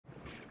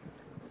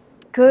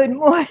Good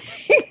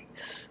morning.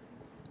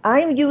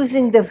 I'm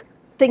using the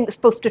thing that's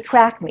supposed to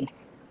track me.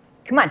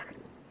 Come on.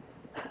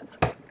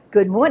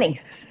 Good morning.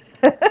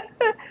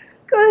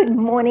 Good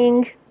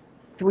morning.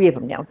 3 of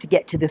them now to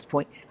get to this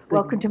point.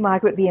 Welcome to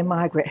Margaret being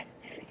Margaret.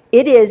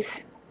 It is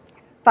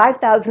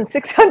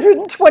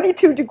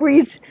 5,622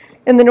 degrees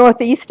in the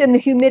Northeast and the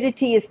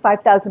humidity is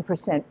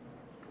 5,000%.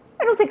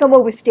 I don't think I'm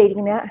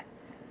overstating that.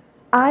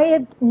 I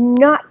have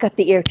not got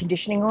the air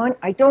conditioning on.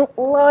 I don't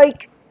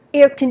like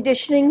air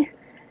conditioning.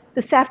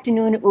 This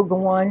afternoon it will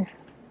go on.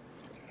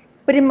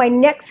 But in my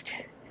next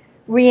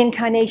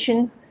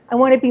reincarnation, I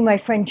want to be my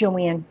friend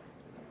Joanne.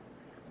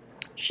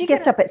 She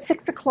gets up at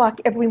 6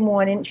 o'clock every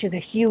morning. She has a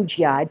huge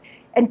yard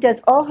and does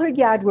all her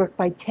yard work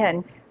by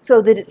 10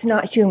 so that it's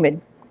not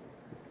humid.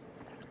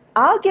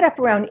 I'll get up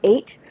around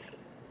 8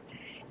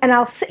 and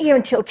I'll sit here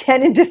until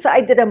 10 and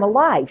decide that I'm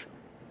alive.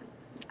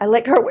 I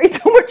like her way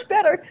so much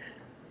better.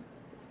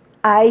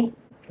 I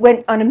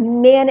went on a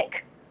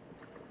manic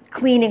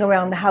cleaning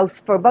around the house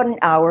for about an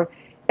hour.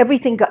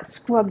 Everything got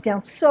scrubbed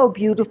down so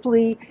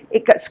beautifully.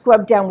 It got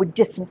scrubbed down with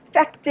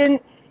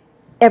disinfectant.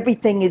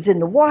 Everything is in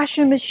the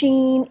washing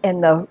machine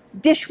and the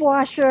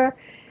dishwasher.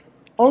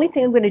 Only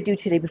thing I'm going to do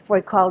today before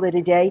I call it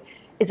a day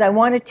is I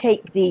want to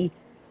take the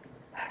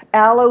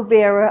aloe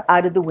vera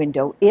out of the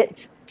window.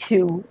 It's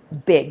too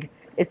big.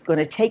 It's going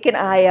to take an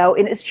eye out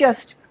and it's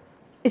just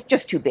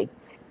too big.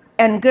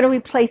 And I'm going to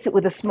replace it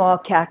with a small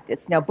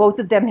cactus. Now both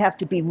of them have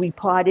to be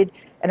repotted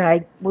and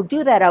I will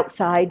do that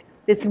outside.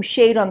 There's some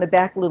shade on the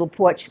back little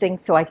porch thing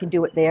so I can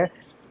do it there.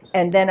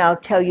 And then I'll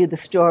tell you the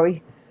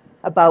story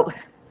about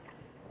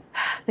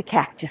the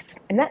cactus.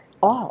 And that's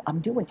all I'm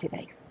doing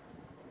today.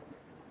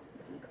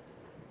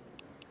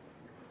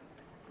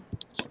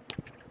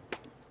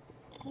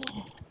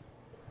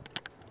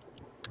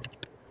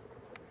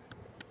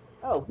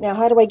 Oh, now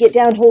how do I get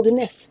down holding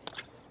this?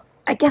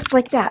 I guess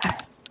like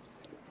that.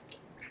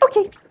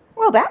 Okay,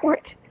 well that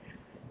worked.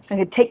 I'm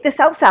going to take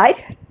this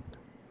outside.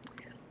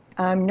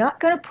 I'm not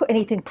going to put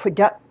anything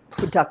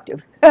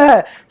productive.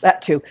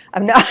 That too.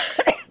 I'm not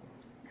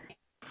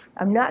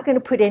going to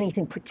put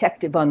anything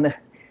protective on the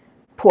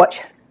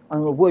porch,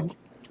 on the wood.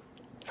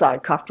 Sorry,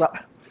 cough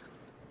drop.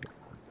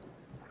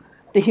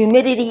 The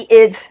humidity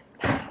is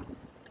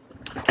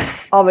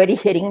already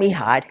hitting me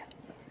hard.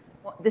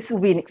 This will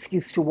be an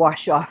excuse to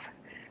wash off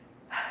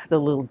the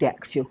little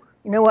deck too.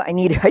 You know what? I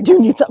do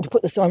need something to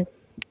put this on.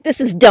 This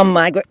is dumb,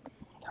 Margaret.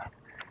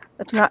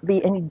 Let's not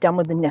be any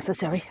dumber than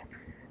necessary.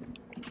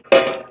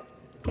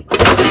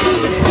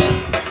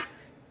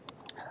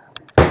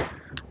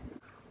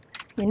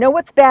 You know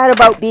what's bad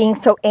about being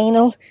so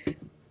anal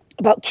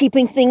about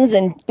keeping things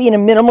and being a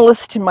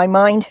minimalist in my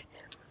mind?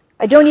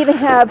 I don't even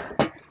have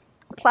a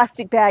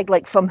plastic bag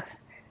like from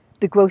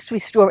the grocery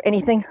store or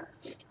anything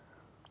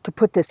to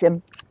put this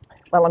in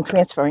while I'm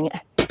transferring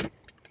it.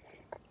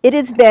 It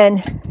has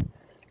been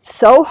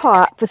so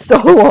hot for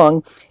so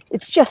long.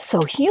 It's just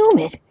so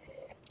humid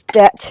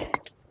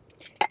that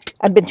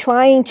I've been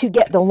trying to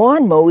get the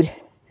lawn mowed.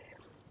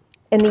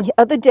 And the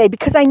other day,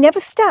 because I never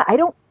start, I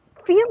don't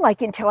feel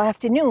like it until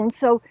afternoon.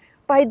 So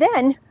by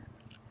then,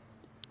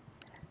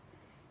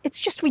 it's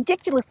just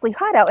ridiculously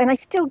hot out and I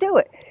still do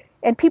it.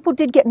 And people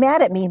did get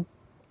mad at me,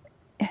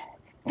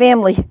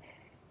 family,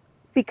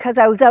 because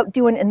I was out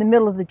doing it in the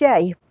middle of the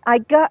day. I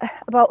took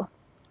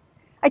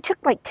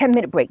like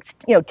 10-minute breaks,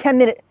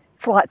 10-minute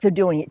slots of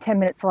doing it,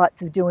 10-minute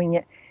slots of doing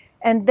it.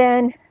 And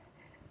then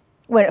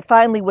when it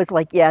finally was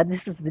like, yeah,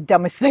 this is the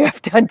dumbest thing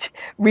I've done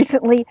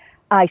recently,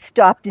 I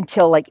stopped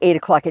until like 8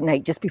 o'clock at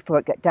night, just before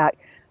it got dark.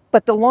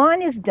 But the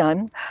lawn is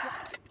done.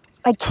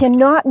 I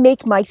cannot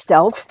make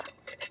myself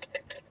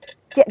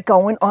get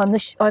going on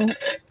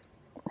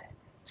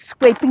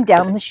scraping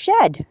down the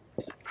shed.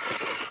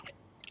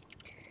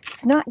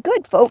 It's not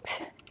good,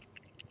 folks.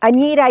 I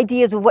need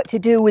ideas of what to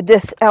do with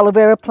this aloe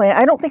vera plant.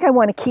 I don't think I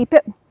want to keep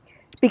it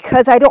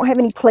because I don't have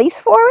any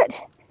place for it.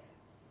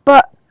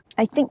 But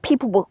I think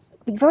people will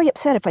be very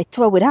upset if I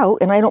throw it out,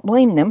 and I don't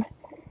blame them.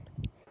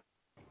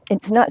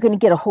 It's not going to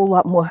get a whole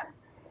lot more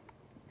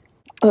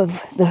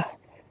of the,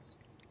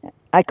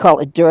 I call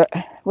it dirt.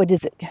 What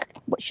is it?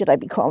 What should I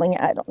be calling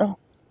it? I don't know.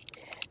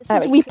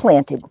 This is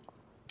replanted.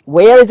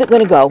 Where is it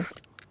going to go?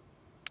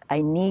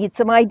 I need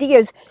some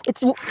ideas.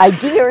 It's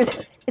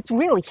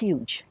really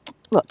huge.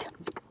 Look.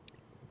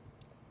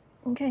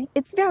 Okay,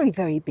 it's very,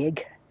 very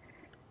big.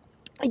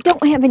 I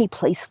don't have any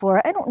place for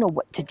it. I don't know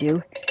what to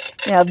do.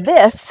 Now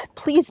this,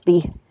 please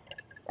be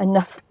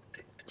enough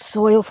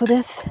soil for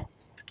this.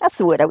 That's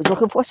the word I was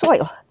looking for,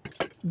 soil.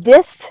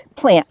 This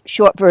plant,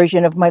 short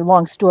version of my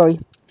long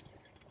story,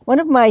 one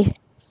of my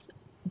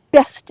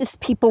bestest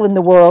people in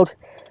the world,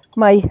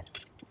 my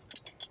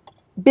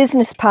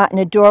business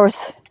partner,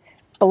 Doris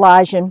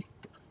Balajian,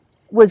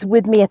 was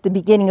with me at the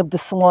beginning of the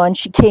salon.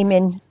 She came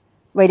in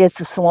right as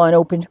the salon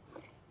opened,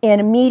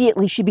 and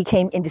immediately she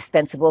became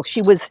indispensable.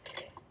 She was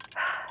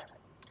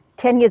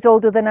 10 years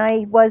older than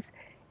I was,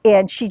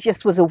 and she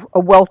just was a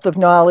wealth of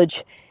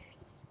knowledge,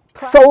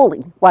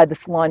 solely why the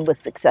salon was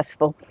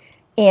successful.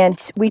 And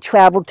we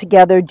traveled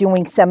together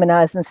doing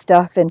seminars and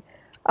stuff, and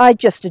I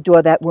just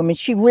adore that woman.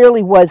 She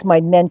really was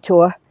my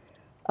mentor.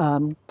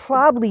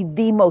 Probably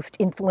the most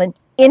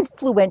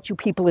influential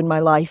people in my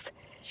life.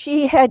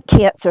 She had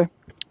cancer,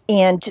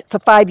 and for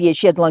 5 years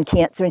she had lung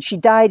cancer, and she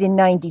died in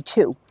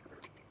 '92.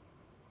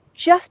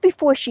 Just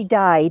before she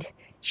died,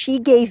 she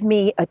gave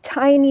me a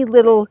tiny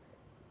little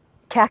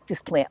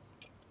cactus plant,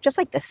 just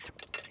like this.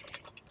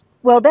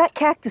 Well, that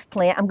cactus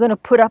plant, I'm going to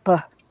put up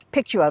a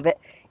picture of it,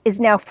 is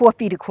now 4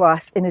 feet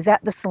across and is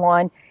at the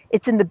salon.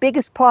 It's in the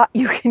biggest pot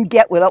you can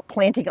get without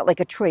planting it like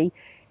a tree.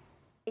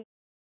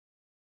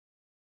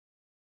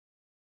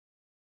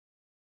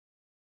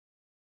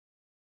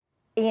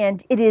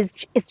 And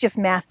it's just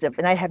massive,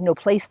 and I have no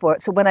place for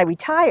it. So when I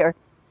retire,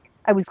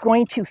 I was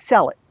going to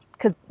sell it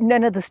because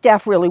none of the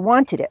staff really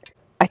wanted it,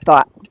 I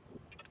thought.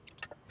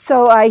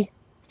 So I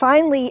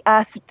finally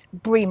asked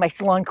Bree, my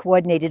salon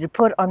coordinator, to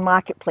put it on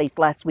Marketplace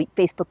last week,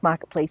 Facebook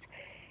Marketplace.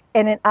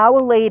 And an hour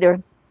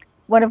later,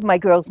 one of my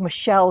girls,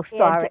 Michelle,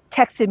 saw it,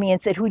 texted me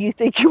and said, "Who do you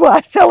think you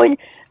are selling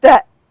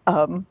that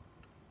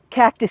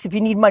cactus? If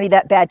you need money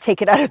that bad,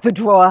 take it out of the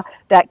drawer.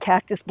 That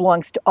cactus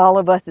belongs to all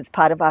of us. It's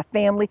part of our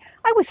family."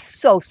 I was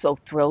so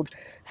thrilled.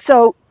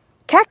 So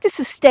cactus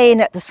is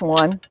staying at the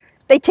salon.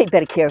 They take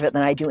better care of it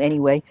than I do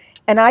anyway.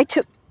 And I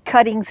took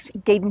cuttings,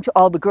 gave them to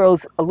all the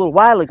girls a little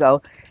while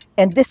ago.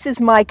 And this is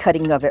my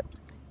cutting of it.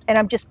 And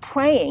I'm just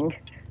praying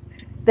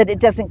that it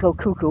doesn't go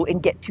cuckoo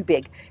and get too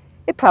big.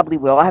 It probably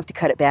will. I'll have to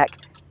cut it back.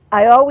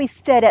 I always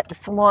said at the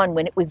salon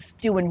when it was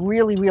doing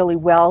really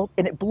well,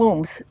 and it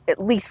blooms at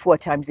least 4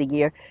 times a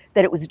year,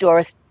 that it was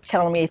Doris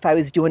telling me if I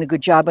was doing a good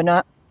job or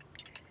not.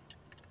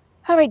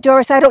 All right,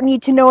 Doris, I don't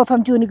need to know if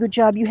I'm doing a good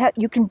job.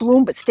 You can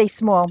bloom, but stay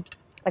small.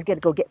 I've got to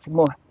go get some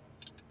more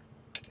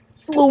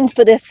loom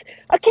for this.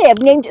 Okay, I've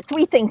named it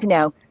 3 things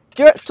now: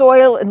 dirt,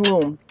 soil, and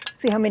loom.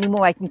 See how many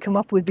more I can come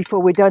up with before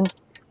we're done.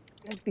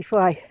 Just before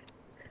I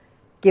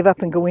give up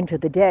and go into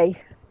the day,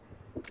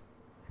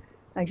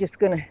 I'm just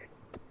going to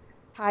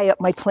tie up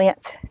my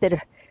plants that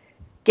are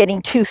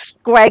getting too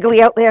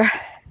scraggly out there.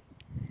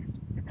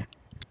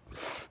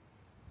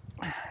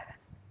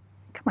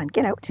 Come on,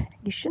 get out.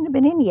 You shouldn't have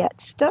been in yet.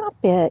 Stop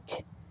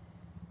it.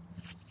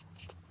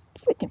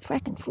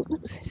 Frickin' Fruit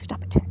Loops.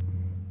 Stop it.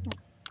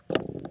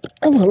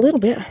 Oh, a little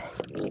bit.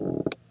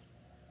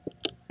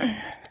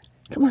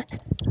 Come on.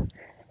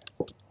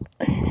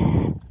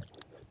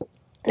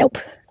 Nope.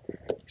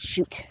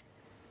 Shoot.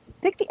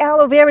 I think the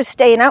aloe vera is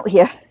staying out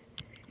here.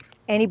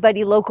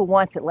 Anybody local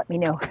wants it, let me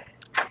know.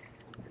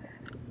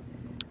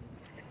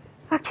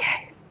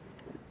 Okay.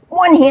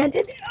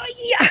 One-handed. Oh,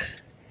 yeah.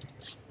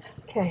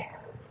 Okay.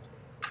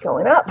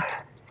 Going up.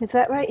 Is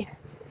that right?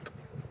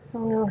 Oh,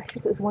 no. I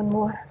think there's one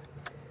more.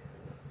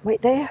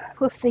 Right there.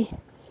 We'll see.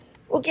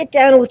 We'll get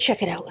down and we'll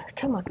check it out.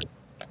 Come on.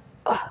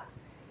 Oh,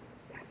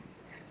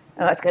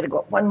 it's got to go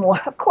up one more.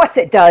 Of course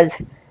it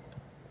does.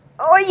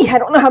 Oh, yeah. I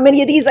don't know how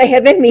many of these I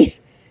have in me.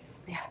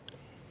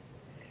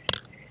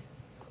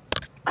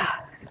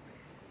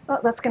 Oh,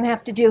 that's going to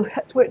have to do.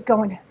 That's where it's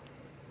going.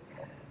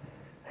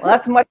 Well,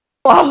 that's much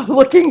smaller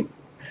looking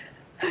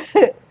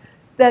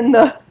than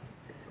the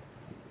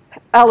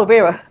aloe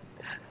vera.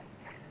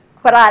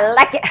 But I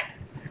like it.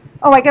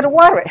 Oh, I got to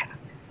water it.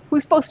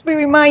 Who's supposed to be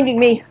reminding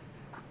me?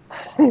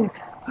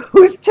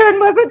 Whose turn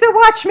was it to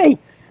watch me?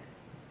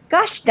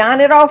 Gosh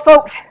darn it all,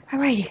 folks. All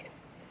righty.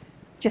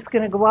 Just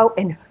going to go out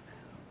and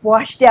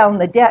wash down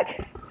the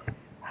deck.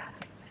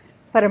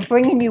 But I'm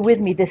bringing you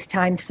with me this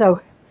time, so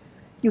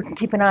you can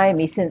keep an eye on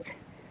me, since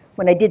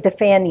when I did the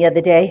fan the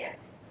other day,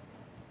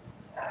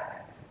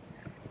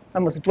 I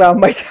almost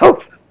drowned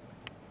myself.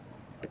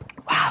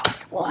 Wow,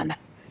 it's warm.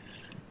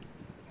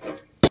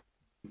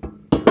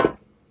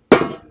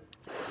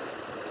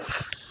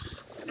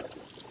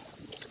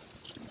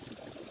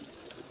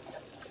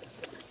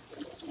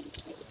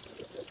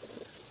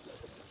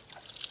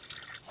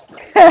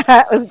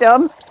 That was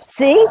dumb.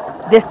 See,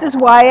 this is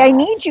why I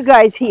need you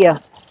guys here.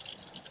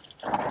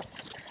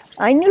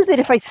 I knew that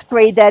if I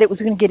sprayed that, it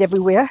was going to get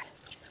everywhere.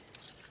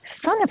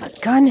 Son of a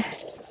gun.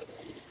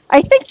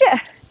 I think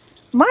that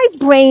my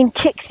brain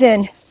kicks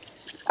in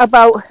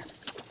about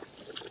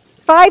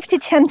 5 to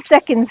 10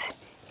 seconds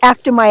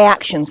after my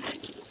actions.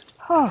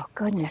 Oh,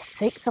 goodness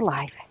sakes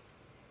alive.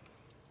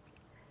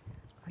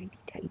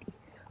 Righty-tighty.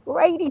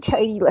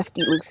 Righty-tighty,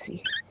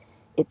 lefty-loosey.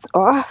 It's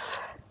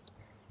off.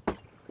 I'm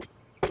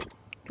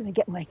going to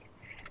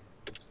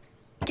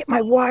get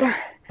my water.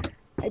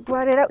 I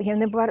brought it out here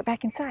and then brought it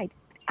back inside.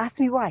 Ask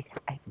me why.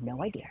 I have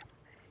no idea.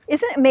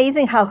 Isn't it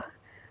amazing how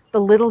the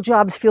little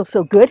jobs feel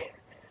so good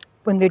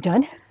when they're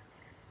done?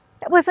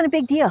 That wasn't a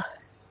big deal.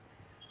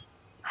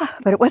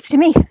 But it was to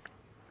me.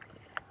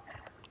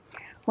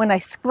 When I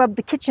scrubbed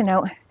the kitchen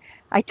out,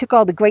 I took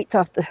all the grates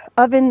off the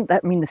oven, the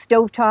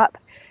stovetop.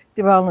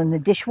 They're all in the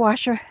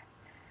dishwasher.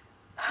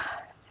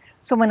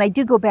 So when I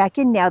do go back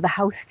in now, the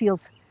house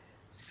feels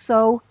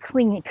so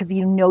clean because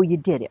you know you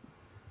did it.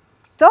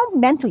 It's all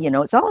mental, you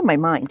know, it's all in my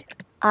mind.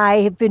 I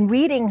have been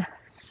reading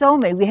so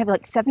many. We have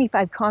like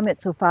 75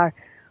 comments so far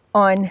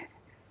on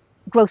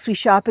grocery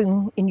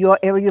shopping in your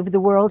area of the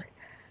world.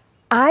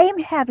 I am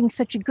having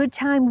such a good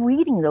time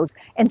reading those,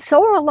 and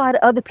so are a lot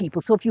of other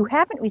people. So if you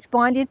haven't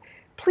responded,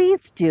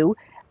 please do.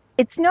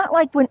 It's not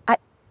like when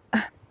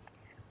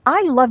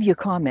I love your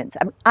comments.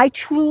 I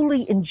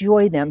truly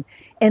enjoy them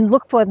and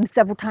look for them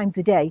several times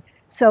a day.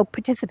 So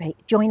participate,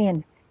 join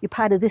in. You're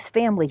part of this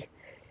family,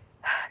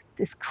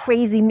 this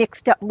crazy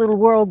mixed up little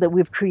world that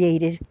we've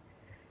created.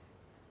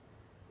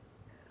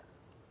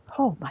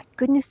 Oh my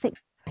goodness sake.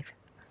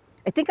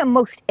 I think I'm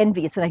most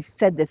envious, and I've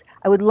said this,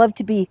 I would love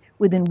to be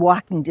within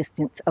walking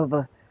distance of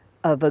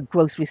a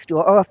grocery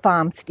store or a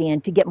farm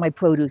stand to get my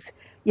produce.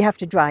 You have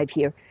to drive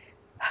here.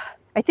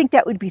 I think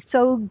that would be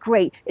so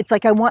great. It's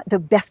like I want the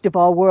best of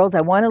all worlds.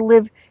 I want to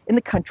live in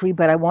the country,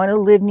 but I want to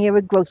live near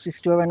a grocery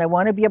store, and I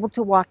want to be able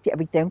to walk to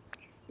everything.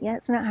 Yeah,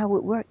 that's not how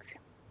it works.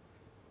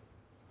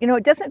 You know,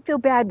 it doesn't feel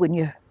bad when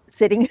you're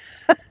sitting.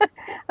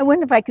 I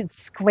wonder if I could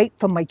scrape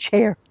from my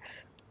chair.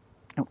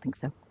 I don't think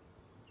so.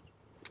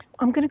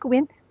 I'm going to go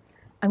in.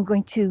 I'm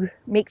going to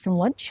make some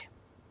lunch.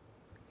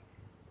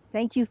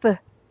 Thank you for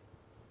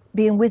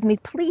being with me.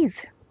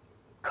 Please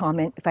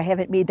comment if I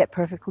haven't made that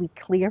perfectly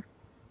clear.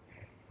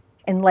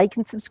 And like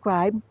and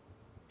subscribe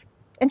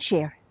and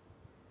share.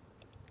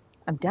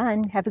 I'm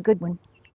done. Have a good one.